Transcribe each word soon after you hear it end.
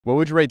What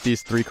would you rate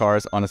these three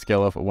cars on a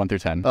scale of 1 through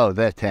 10? Oh,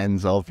 they're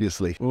 10s,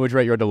 obviously. What would you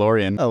rate your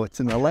DeLorean? Oh, it's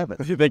an 11.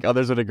 Do you think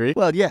others would agree?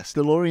 Well, yes,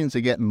 DeLoreans are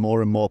getting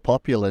more and more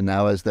popular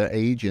now as they're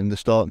aging. They're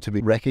starting to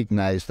be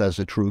recognized as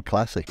a true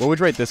classic. What would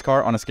you rate this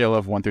car on a scale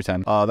of 1 through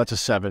 10? That's a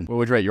 7. What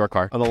would you rate your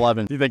car? An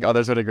 11. Do you think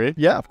others would agree?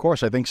 Yeah, of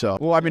course, I think so.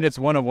 Well, I mean, it's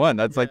 101.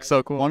 That's like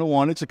so cool.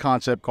 101, it's a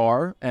concept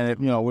car, and it,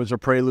 was a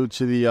prelude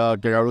to the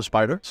Gallardo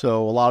Spider.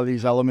 So a lot of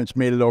these elements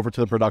made it over to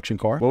the production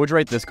car. What would you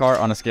rate this car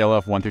on a scale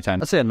of 1 through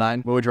 10? I'd say a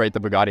 9. What would you rate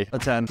the Bugatti? A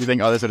 10. Do you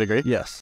think others would agree? Yes.